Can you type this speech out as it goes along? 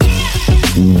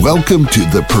Welcome to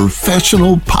the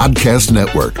Professional Podcast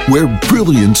Network, where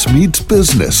brilliance meets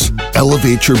business.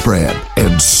 Elevate your brand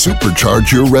and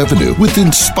supercharge your revenue with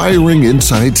inspiring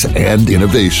insights and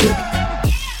innovation.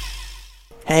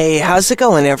 Hey, how's it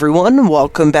going, everyone?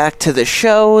 Welcome back to the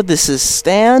show. This is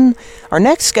Stan. Our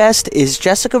next guest is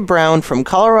Jessica Brown from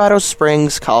Colorado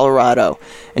Springs, Colorado,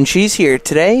 and she's here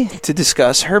today to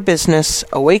discuss her business,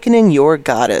 Awakening Your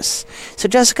Goddess. So,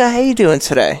 Jessica, how you doing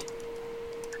today?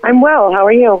 I'm well. How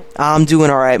are you? I'm doing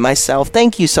all right myself.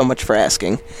 Thank you so much for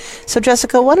asking. So,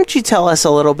 Jessica, why don't you tell us a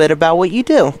little bit about what you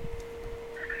do?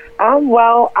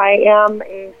 Well, I am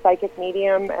a psychic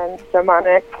medium and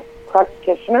shamanic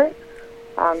practitioner.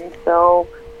 So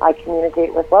I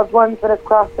communicate with loved ones that have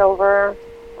crossed over.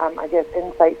 I give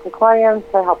insight to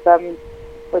clients to help them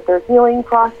with their healing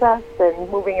process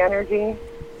and moving energy.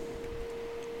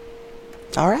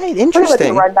 All right, interesting.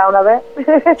 Pretty much a rundown of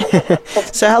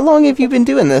it. So how long have you been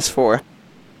doing this for?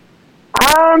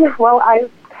 Well, I've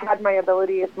had my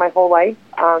abilities my whole life.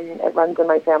 It runs in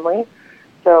my family.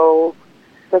 So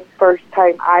the first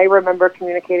time I remember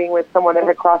communicating with someone that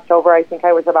had crossed over, I think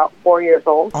I was about 4 years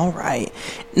old. All right.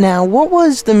 Now, what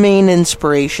was the main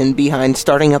inspiration behind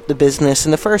starting up the business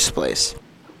in the first place?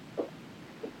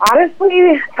 Honestly,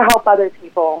 to help other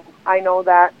people. I know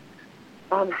that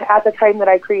at the time that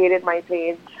I created my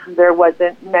page, there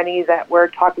wasn't many that were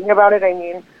talking about it. I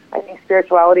mean, I think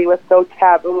spirituality was so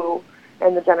taboo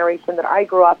in the generation that I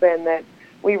grew up in that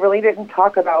we really didn't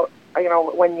talk about,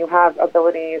 when you have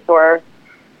abilities or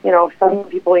some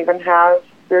people even have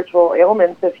spiritual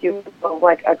ailments if you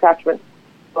like attachment.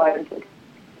 And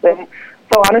so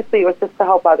honestly, it was just to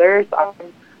help others.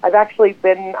 I've actually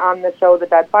been on the show The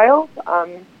Dead Files.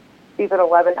 Season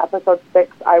 11, episode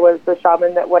 6, I was the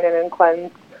shaman that went in and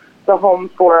cleansed the home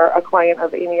for a client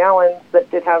of Amy Allen's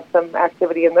that did have some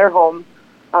activity in their home,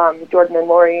 Jordan and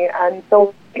Lori. And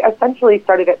so we essentially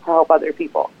started it to help other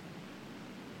people.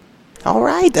 All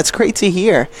right, that's great to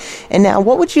hear. And now,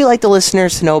 what would you like the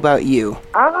listeners to know about you?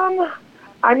 That's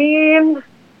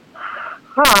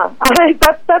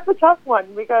a tough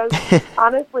one because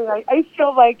honestly, I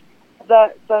feel like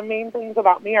the main things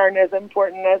about me aren't as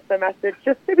important as the message.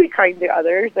 Just to be kind to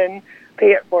others and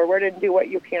pay it forward and do what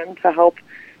you can to help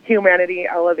humanity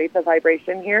elevate the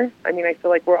vibration here. I mean, I feel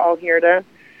like we're all here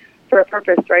for a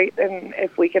purpose, right? And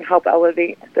if we can help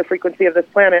elevate the frequency of this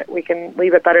planet, we can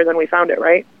leave it better than we found it,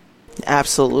 right?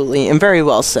 Absolutely, and very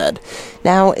well said.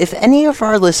 Now, if any of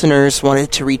our listeners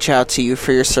wanted to reach out to you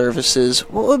for your services,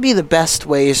 what would be the best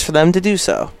ways for them to do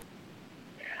so?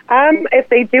 If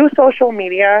they do social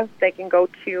media, they can go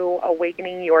to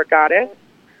Awakening Your Goddess.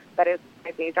 That is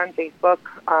my page on Facebook.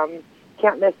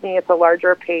 Can't miss me. It's a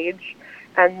larger page.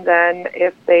 And then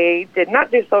if they did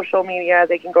not do social media,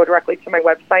 they can go directly to my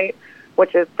website,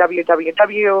 which is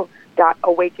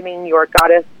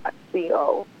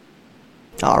www.awakeningyourgoddess.co.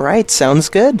 All right, sounds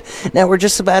good. Now, we're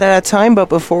just about out of time, but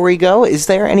before we go, is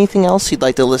there anything else you'd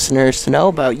like the listeners to know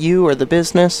about you or the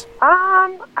business?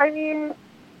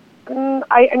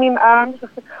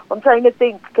 I'm trying to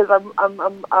think because I'm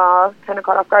kind of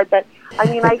caught off guard. But I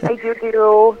do like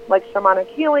shamanic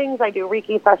healings. I do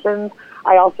Reiki sessions.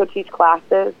 I also teach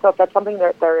classes. So if that's something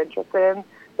that they're interested in,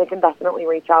 they can definitely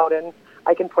reach out and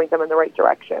I can point them in the right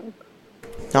direction.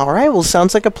 All right, well,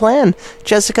 sounds like a plan.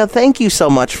 Jessica, thank you so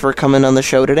much for coming on the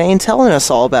show today and telling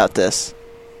us all about this.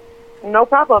 No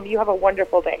problem. You have a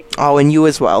wonderful day. Oh, and you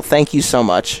as well. Thank you so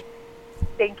much.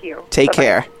 Thank you. Take Bye-bye.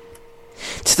 care.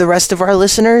 To the rest of our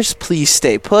listeners, please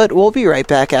stay put. We'll be right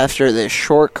back after this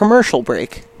short commercial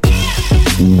break.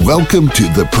 Welcome to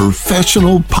the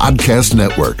Professional Podcast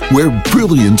Network, where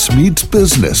brilliance meets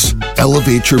business.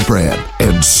 Elevate your brand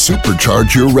and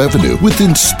supercharge your revenue with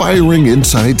inspiring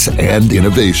insights and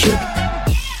innovation.